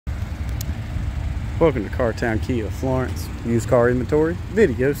Welcome to Cartown Kia Florence used car inventory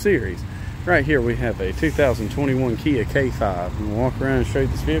video series. Right here we have a 2021 Kia K5. We'll walk around and show you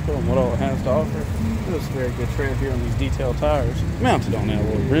this vehicle and what all it has to offer. There's a very good tread here on these detailed tires, mounted on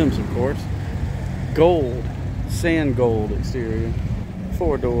alloy rims of course. Gold, sand gold exterior,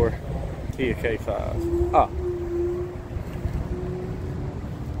 4-door Kia K5.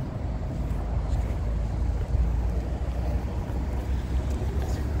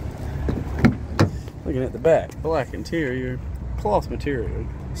 Looking at the back, black interior, cloth material,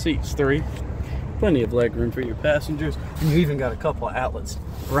 seats 3, plenty of leg room for your passengers, and you even got a couple of outlets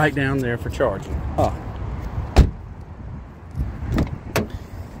right down there for charging.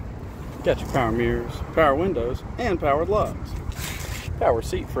 Got your power mirrors, power windows, and powered locks. Power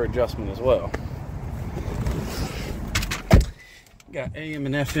seat for adjustment as well. Got AM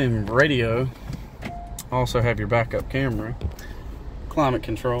and FM radio. Also have your backup camera, climate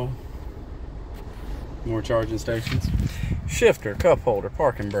control, more charging stations, shifter, cup holder,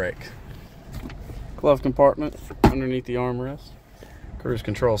 parking brake, glove compartment underneath the armrest, cruise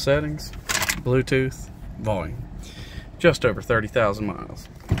control settings, Bluetooth, volume. Just over 30,000 miles.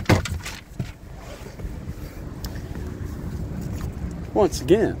 Once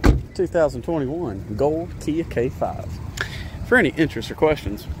again, 2021 Gold Kia K5. For any interest or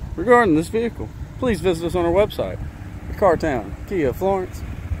questions regarding this vehicle, please visit us on our website at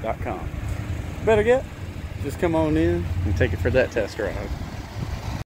cartownkiaflorence.com. Better yet, just come on in and take it for that test drive.